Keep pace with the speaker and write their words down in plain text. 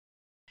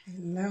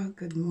Hello,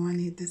 good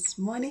morning this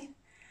morning.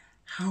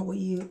 How are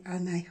you?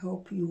 And I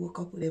hope you woke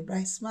up with a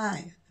bright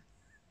smile.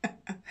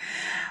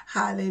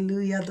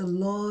 Hallelujah. The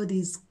Lord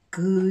is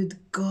good.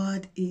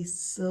 God is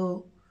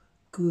so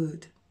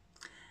good.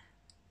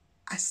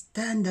 I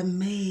stand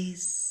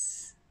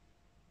amazed.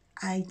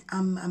 I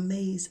am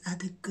amazed at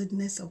the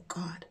goodness of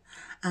God.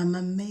 I'm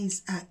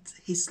amazed at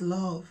His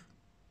love.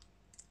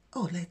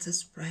 Oh, let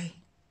us pray.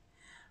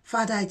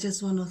 Father, I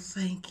just want to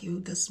thank you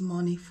this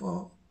morning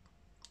for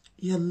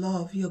your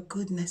love, your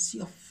goodness,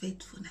 your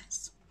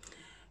faithfulness.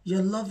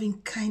 Your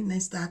loving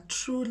kindness that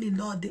truly,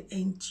 Lord, they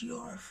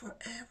endure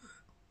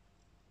forever.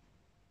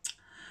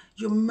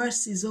 Your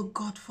mercies, oh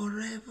God,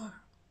 forever.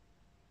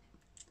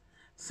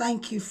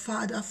 Thank you,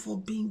 Father, for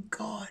being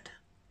God.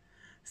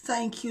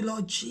 Thank you,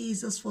 Lord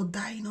Jesus, for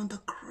dying on the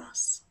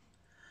cross.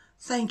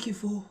 Thank you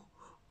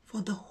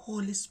for the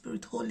Holy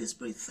Spirit. Holy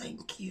Spirit,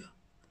 thank you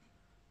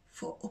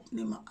for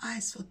opening my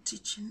eyes, for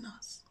teaching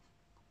us.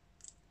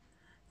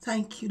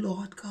 Thank you,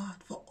 Lord God,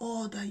 for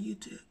all that you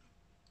do.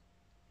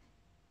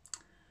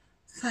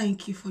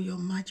 Thank you for your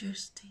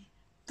majesty.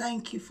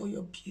 Thank you for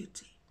your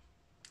beauty.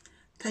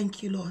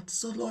 Thank you, Lord.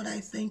 So, Lord,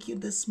 I thank you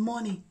this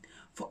morning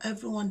for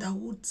everyone that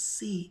would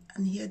see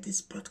and hear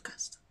this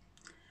broadcast.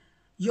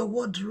 Your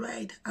word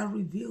read and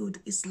revealed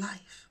is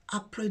life.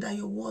 I pray that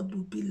your word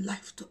will be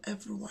life to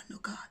everyone, oh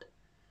God.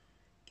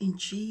 In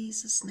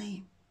Jesus'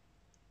 name.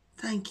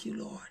 Thank you,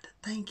 Lord.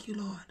 Thank you,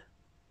 Lord.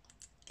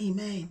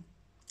 Amen.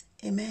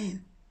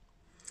 Amen.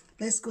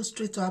 Let's go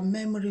straight to our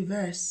memory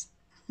verse.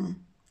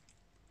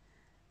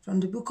 From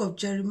the book of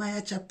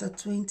Jeremiah chapter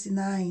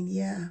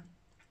 29,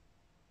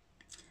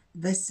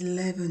 verse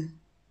 11.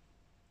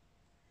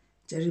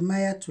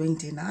 Jeremiah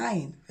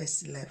 29,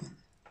 verse 11.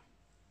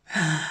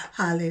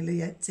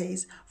 Hallelujah. It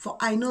says, for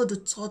I know the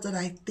thought that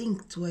I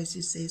think towards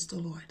you, says the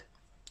Lord.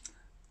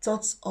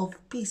 Thoughts of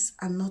peace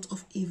and not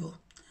of evil,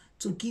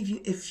 to give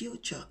you a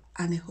future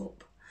and a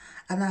hope.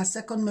 And our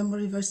second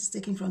memory verse is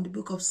taken from the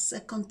book of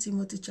 2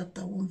 Timothy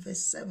chapter 1,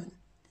 verse 7.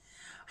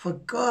 For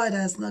God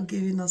has not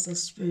given us a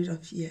spirit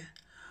of fear,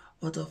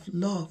 but of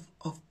love,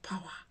 of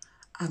power,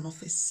 and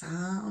of a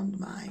sound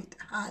mind.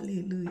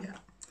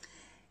 Hallelujah.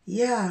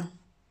 Yeah.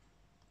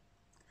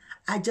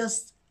 I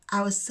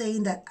was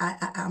saying that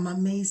I'm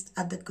amazed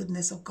at the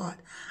goodness of God.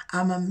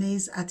 I'm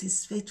amazed at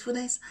His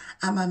faithfulness.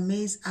 I'm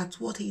amazed at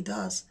what He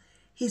does.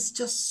 He's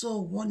just so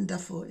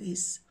wonderful.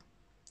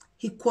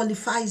 He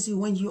qualifies you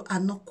when you are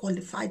not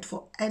qualified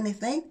for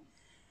anything.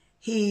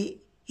 He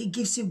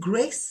gives you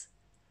grace.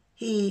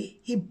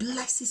 He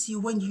blesses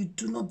you when you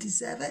do not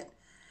deserve it.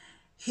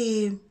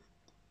 He's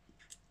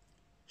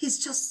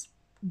just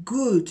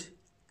good.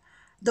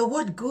 The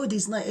word good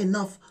is not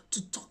enough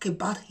to talk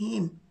about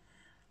Him.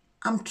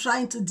 I'm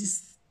trying to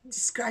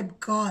describe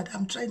God.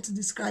 I'm trying to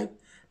describe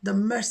the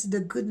mercy,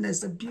 the goodness,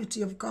 the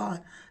beauty of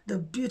God, the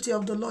beauty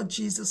of the Lord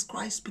Jesus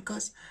Christ,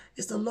 because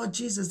it's the Lord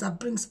Jesus that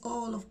brings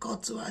all of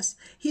God to us.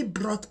 He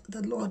brought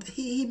the Lord.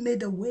 He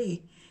made a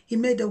way. He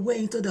made a way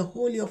into the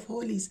Holy of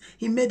Holies.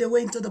 He made a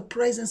way into the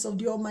presence of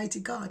the Almighty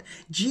God.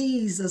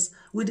 Jesus,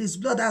 with His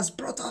blood, has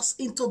brought us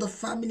into the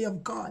family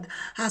of God,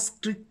 has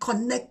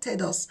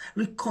reconnected us,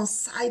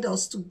 reconciled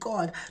us to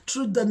God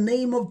through the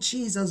name of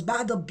Jesus,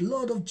 by the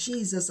blood of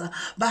Jesus,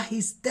 by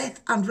His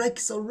death and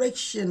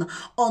resurrection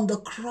on the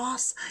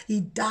cross. He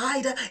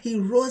died, He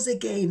rose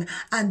again,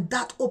 and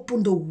that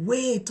opened the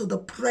way to the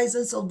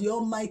presence of the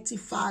Almighty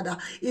Father,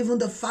 even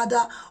the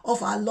Father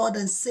of our Lord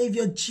and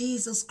Savior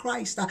Jesus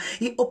Christ.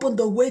 He opened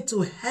the way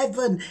to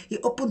heaven. He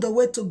opened the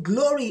way to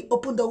glory. He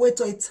opened the way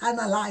to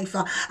eternal life.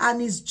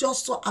 And it's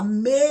just so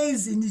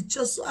amazing. It's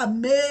just so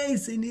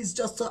amazing. It's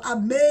just so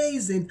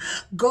amazing.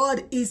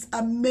 God is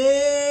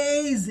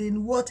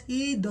amazing what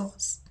He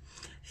does.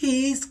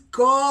 He is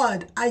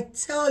God. I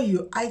tell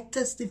you, I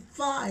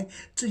testify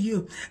to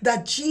you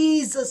that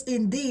Jesus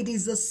indeed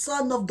is the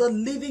Son of the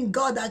living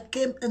God that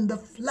came in the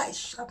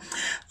flesh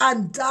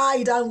and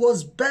died and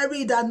was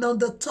buried, and on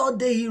the third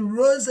day He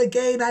rose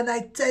again. And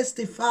I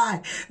testify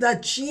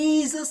that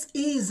Jesus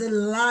is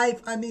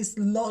alive and is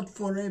Lord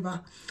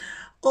forever.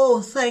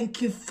 Oh,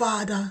 thank you,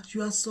 Father.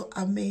 You are so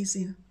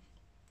amazing.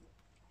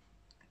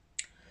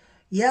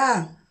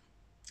 Yeah.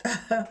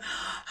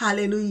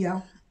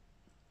 Hallelujah.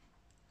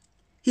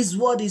 His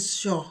word is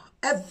sure.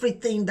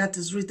 Everything that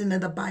is written in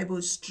the Bible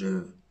is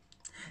true.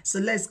 So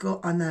let's go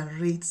on and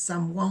read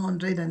Psalm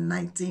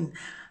 119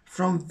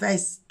 from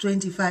verse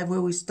 25, where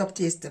we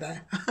stopped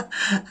yesterday.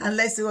 And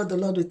let's see what the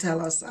Lord will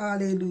tell us.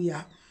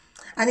 Hallelujah.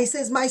 And He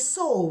says, my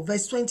soul,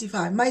 verse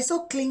 25, my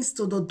soul clings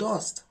to the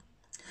dust.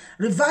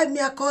 Revive me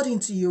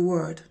according to your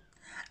word.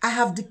 I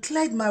have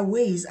declared my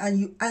ways, and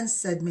you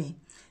answered me.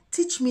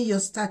 Teach me your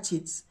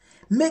statutes.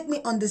 Make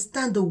me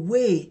understand the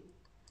way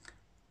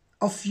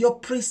of your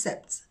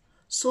precepts,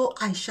 so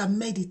I shall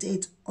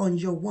meditate on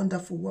your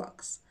wonderful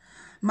works.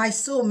 My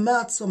soul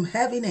melts from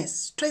heaviness.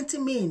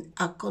 Strengthen me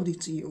according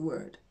to your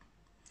word.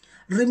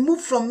 Remove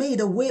from me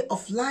the way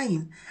of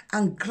lying,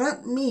 and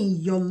grant me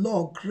your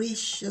law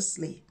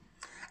graciously.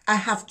 I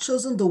have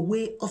chosen the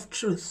way of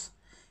truth.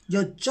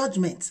 Your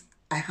judgment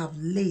I have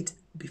laid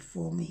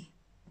before me.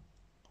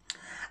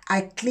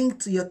 I cling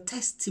to your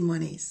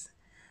testimonies.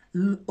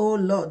 O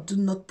Lord, do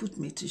not put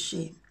me to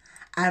shame.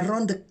 I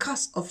run the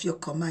course of your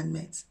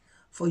commandments,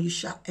 for you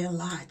shall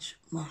enlarge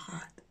my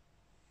heart.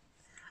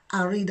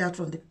 I'll read that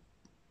from the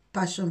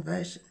Passion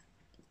Version,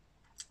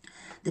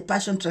 the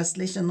Passion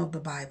Translation of the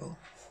Bible.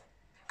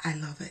 I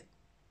love it.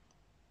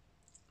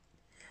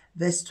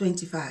 Verse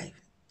 25.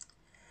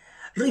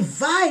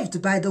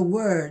 Revived by the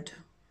word,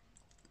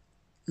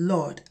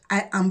 Lord,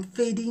 I am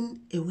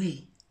fading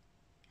away.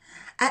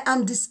 I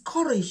am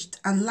discouraged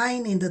and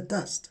lying in the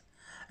dust.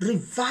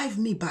 Revive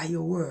me by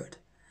your word,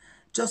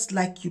 just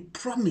like you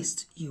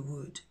promised you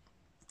would.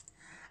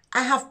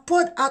 I have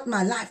poured out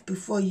my life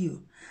before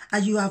you,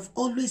 and you have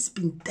always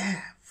been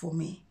there for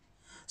me.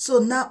 So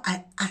now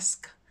I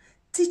ask,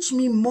 teach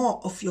me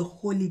more of your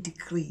holy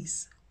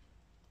decrees.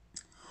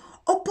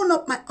 Open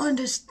up my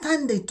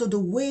understanding to the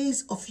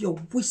ways of your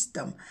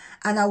wisdom,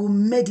 and I will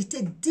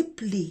meditate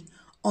deeply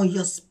on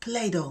your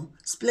splendor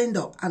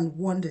and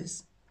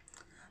wonders.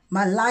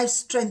 My life's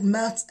strength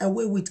melts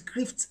away with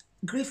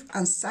grief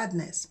and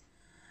sadness.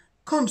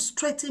 Come,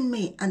 strengthen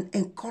me and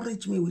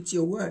encourage me with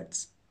your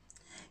words.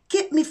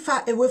 Keep me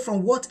far away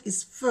from what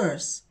is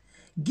first.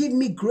 Give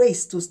me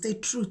grace to stay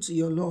true to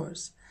your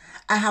laws.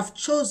 I have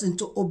chosen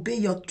to obey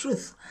your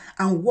truth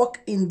and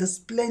walk in the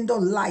splendor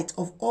light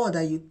of all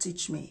that you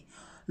teach me.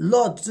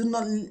 Lord, do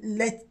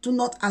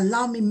not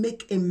allow me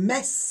make a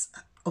mess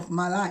of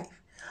my life,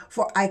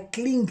 for I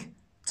cling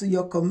to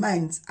your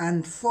commands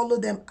and follow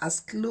them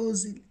as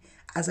closely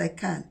as I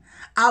can.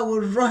 I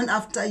will run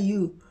after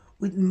you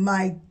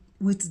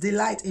with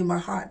delight in my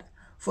heart,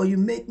 for you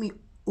make me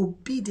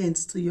obedient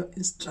to your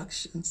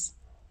instructions.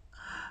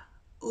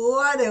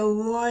 What a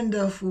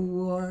wonderful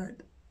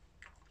word.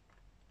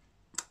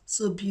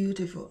 So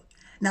beautiful.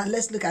 Now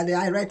let's look at it.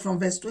 I read from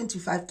verse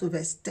 25 to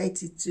verse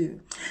 32.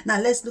 Now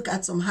let's look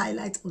at some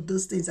highlights of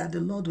those things that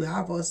the Lord will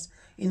have us,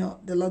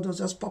 the Lord was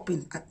just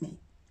popping at me.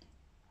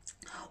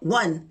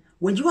 One,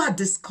 when you are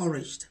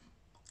discouraged,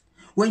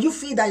 when you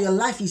feel that your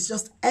life is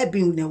just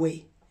ebbing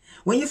away,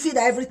 when you feel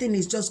that everything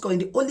is just going,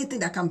 the only thing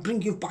that can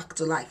bring you back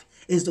to life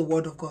is the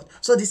word of God.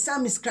 So the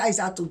psalmist cries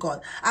out to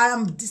God, I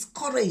am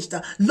discouraged.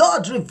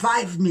 Lord,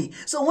 revive me.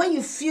 So when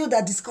you feel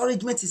that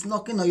discouragement is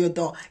knocking on your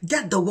door,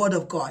 get the word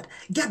of God.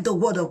 Get the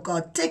word of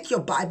God. Take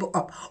your Bible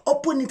up,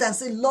 open it and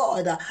say,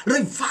 Lord,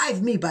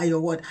 revive me by your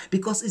word,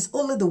 because it's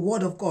only the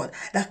word of God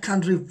that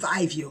can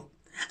revive you.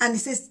 And he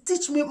says,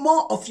 teach me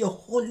more of your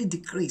holy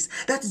decrees.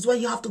 That is why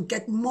you have to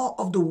get more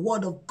of the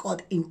word of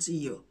God into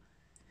you.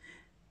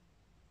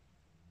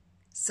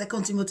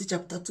 2 Timothy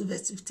chapter 2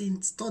 verse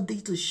 15,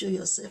 study to show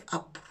yourself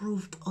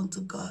approved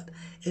unto God,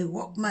 a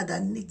workman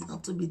that needs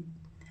not to be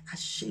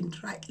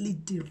ashamed, rightly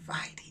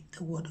dividing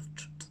the word of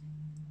truth.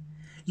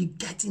 You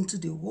get into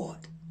the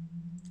word.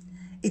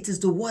 It is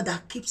the word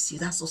that keeps you,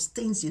 that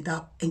sustains you,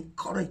 that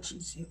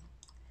encourages you.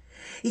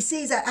 He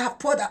says, I have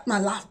poured out my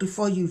life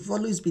before you. You've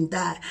always been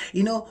there.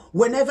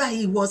 Whenever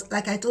he was,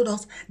 like I told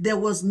us, there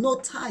was no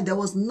time. There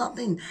was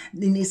nothing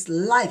in his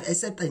life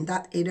except in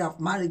that area of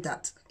marriage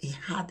that he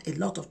had a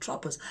lot of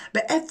troubles.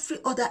 But every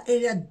other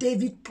area,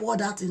 David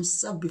poured out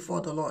himself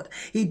before the Lord.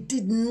 He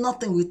did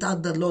nothing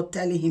without the Lord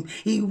telling him.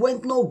 He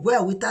went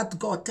nowhere without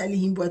God telling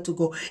him where to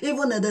go.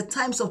 Even at the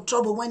times of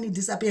trouble, when he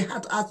disappeared, he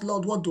had to ask,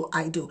 Lord, what do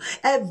I do?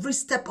 Every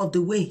step of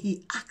the way,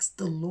 he asked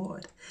the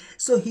Lord.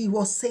 So he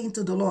was saying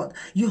to the Lord,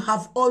 you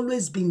have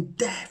always been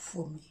there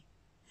for me.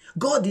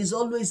 God is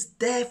always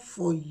there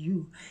for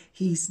you.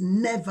 He's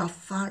never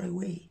far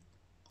away.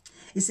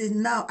 He said,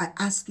 now I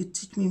ask you,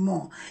 teach me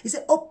more. He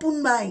said,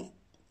 open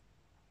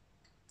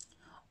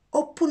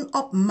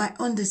up my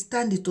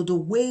understanding to the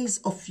ways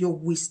of your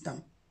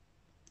wisdom.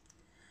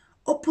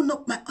 Open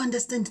up my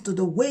understanding to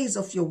the ways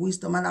of your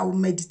wisdom, and I will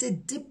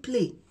meditate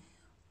deeply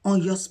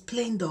on your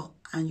splendor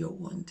and your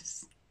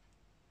wonders.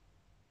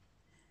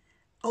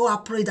 Oh, I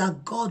pray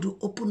that God will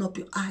open up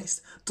your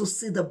eyes to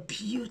see the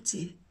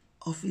beauty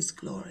of his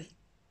glory,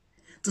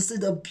 to see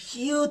the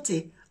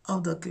beauty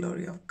of the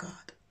glory of God.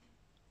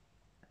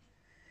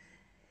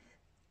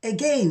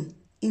 Again,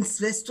 in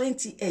verse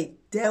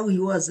 28, there he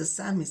was, the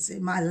psalmist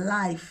saying, my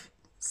life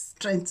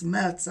strength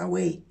melts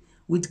away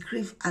with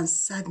grief and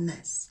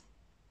sadness.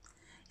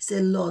 He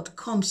said, Lord,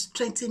 come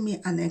strengthen me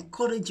and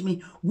encourage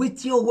me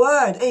with your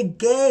word.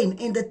 Again,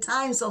 in the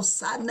times of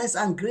sadness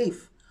and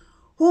grief,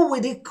 who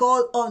will he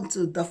call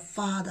unto? The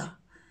Father.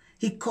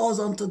 He calls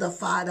unto the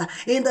Father.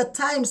 In the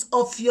times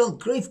of your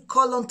grief,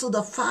 call unto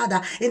the Father.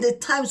 In the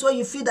times where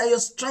you feel that your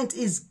strength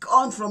is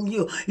gone from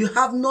you, you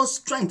have no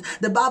strength.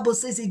 The Bible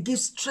says he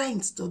gives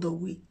strength to the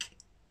weak.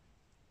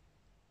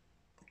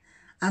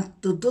 And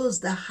to those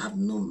that have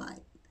no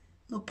might,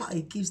 no power,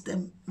 he gives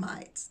them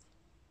might.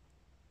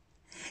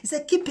 He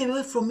said, keep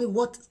away from me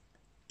what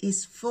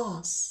is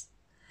false.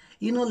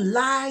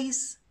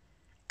 Lies,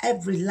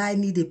 every lie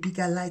needs a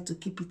bigger lie to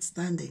keep it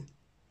standing.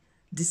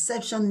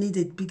 Deception needs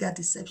a bigger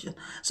deception.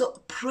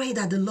 So pray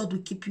that the Lord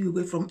will keep you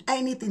away from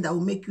anything that will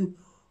make you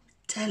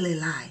tell a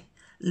lie,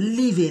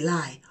 live a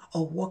lie,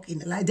 or walk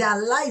in a lie. There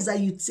are lies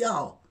that you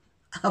tell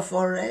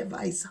forever.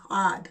 It's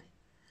hard.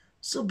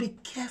 So be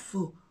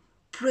careful.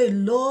 pray,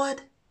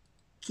 Lord,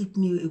 keep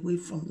me away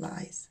from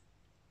lies.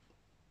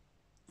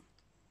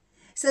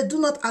 He said, do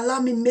not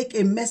allow me make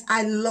a mess.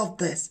 I love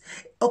this.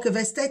 Okay,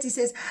 verse 30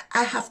 says,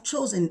 I have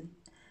chosen.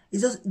 It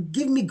just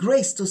give me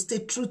grace to stay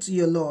true to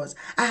your laws.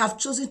 I have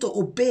chosen to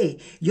obey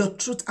your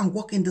truth and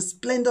walk in the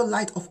splendor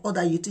light of all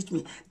that you teach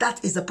me.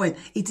 That is the point.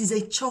 It is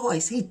a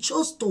choice. He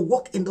chose to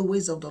walk in the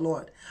ways of the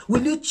Lord.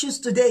 Will you choose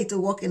today to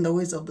walk in the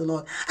ways of the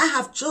Lord? I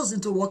have chosen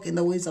to walk in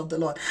the ways of the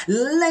Lord.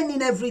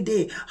 Learning every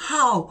day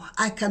how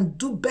I can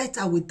do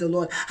better with the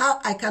Lord. How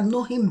I can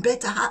know him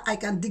better. How I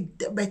can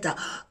dig better.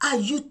 Are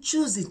you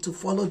choosing to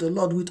follow the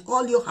Lord with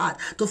all your heart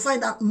to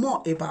find out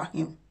more about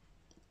him?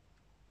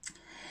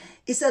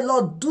 He said,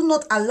 Lord, do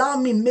not allow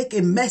me make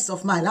a mess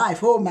of my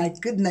life. Oh my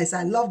goodness,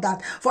 I love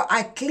that. For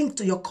I cling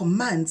to your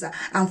commands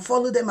and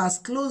follow them as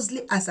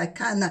closely as I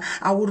can.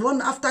 I will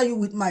run after you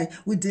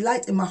with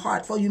delight in my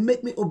heart, for you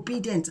make me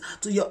obedient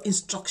to your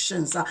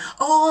instructions.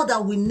 All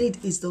that we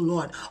need is the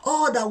Lord.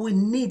 All that we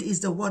need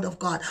is the word of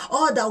God.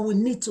 All that we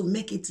need to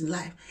make it in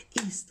life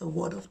is the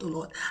word of the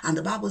Lord. And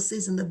the Bible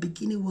says in the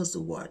beginning was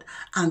the word,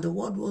 and the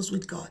word was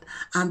with God,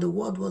 and the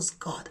word was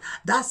God.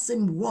 That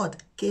same word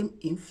came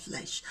in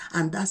flesh,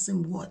 and that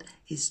same word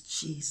is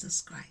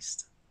Jesus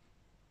Christ.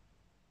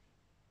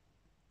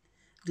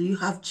 Do you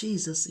have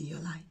Jesus in your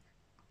life?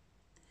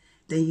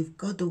 Then you've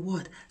got the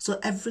word. So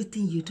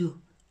everything you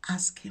do,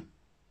 ask him.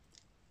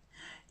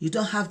 You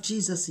don't have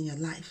Jesus in your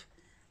life,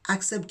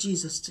 accept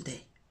Jesus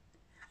today.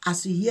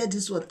 As you hear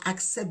this word,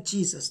 accept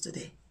Jesus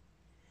today.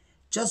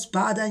 Just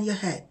bow down your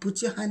head,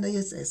 put your hand on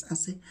your chest and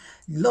say,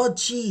 Lord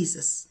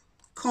Jesus,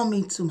 come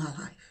into my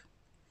life.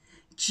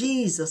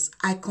 Jesus,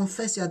 I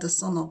confess you are the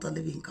Son of the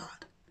living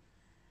God.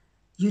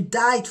 You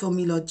died for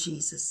me, Lord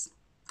Jesus,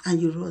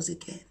 and you rose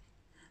again.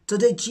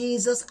 Today,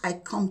 Jesus, I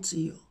come to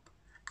you.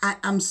 I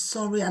am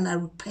sorry and I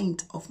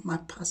repent of my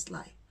past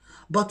life.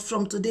 But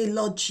from today,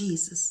 Lord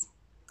Jesus,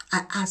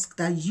 I ask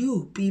that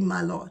you be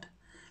my Lord.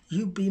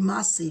 You be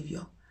my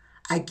Savior.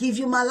 I give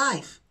you my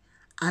life,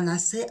 and I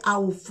say I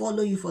will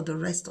follow you for the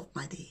rest of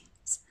my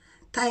days.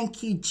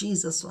 Thank you,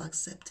 Jesus, for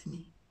accepting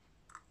me.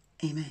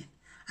 Amen.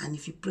 And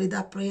if you pray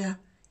that prayer,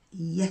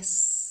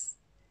 yes,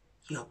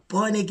 you're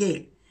born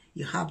again.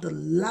 You have the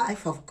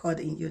life of God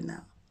in you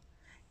now.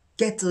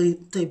 Get to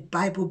a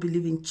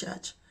Bible-believing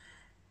church.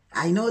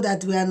 I know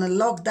that we are in a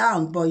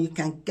lockdown, but you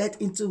can get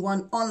into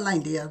one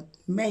online. There are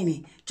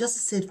many. Just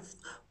say,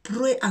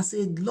 pray and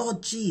say,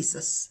 Lord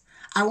Jesus,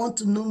 I want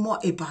to know more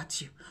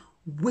about you.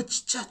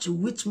 Which church,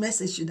 which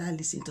message should I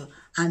listen to?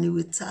 And he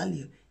will tell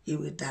you. He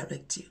will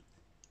direct you.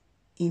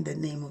 In the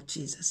name of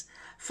Jesus.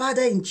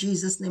 Father, in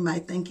Jesus' name, I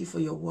thank you for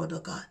your word,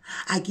 oh God.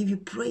 I give you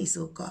praise,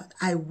 oh God.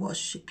 I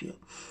worship you.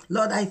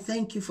 Lord, I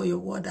thank you for your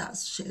word that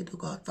has shared, oh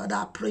God. Father,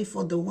 I pray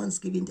for the ones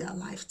giving their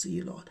life to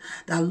you, Lord.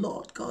 That,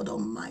 Lord God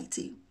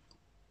Almighty,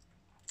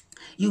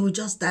 you will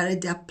just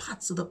direct their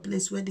paths to the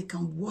place where they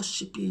can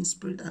worship you in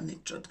spirit and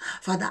in truth.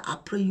 Father, I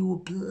pray you will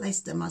bless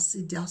them and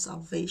see their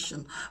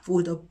salvation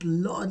for the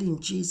blood in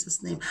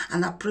Jesus' name.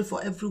 And I pray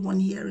for everyone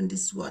hearing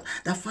this word,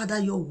 that Father,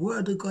 your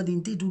word, oh God,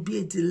 indeed will be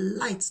a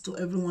delight to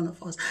every one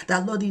of us.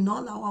 That, Lord, in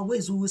all our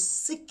ways, we will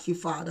seek you,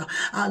 Father.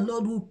 Our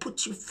Lord, will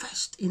put you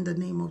first in the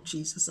name of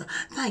Jesus.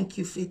 Thank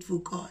you, faithful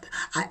God.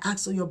 I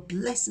ask for your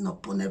blessing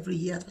upon every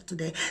hearer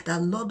today.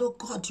 That, Lord, oh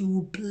God, you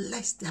will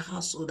bless their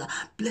household,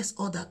 bless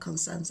all that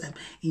concerns them.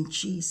 In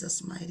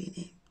Jesus' mighty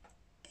name.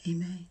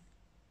 Amen.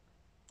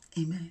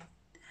 Amen.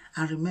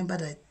 And remember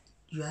that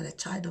you are a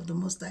child of the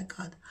Most High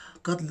God.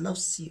 God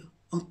loves you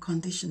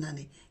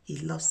unconditionally. He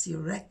loves you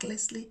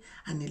recklessly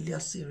and he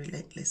loves you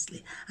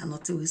relentlessly. And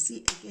until we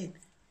see again,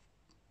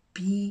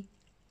 be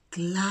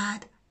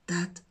glad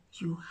that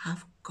you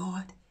have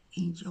God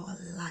in your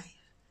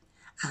life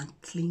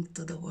and cling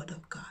to the word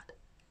of God.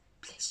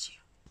 Bless you.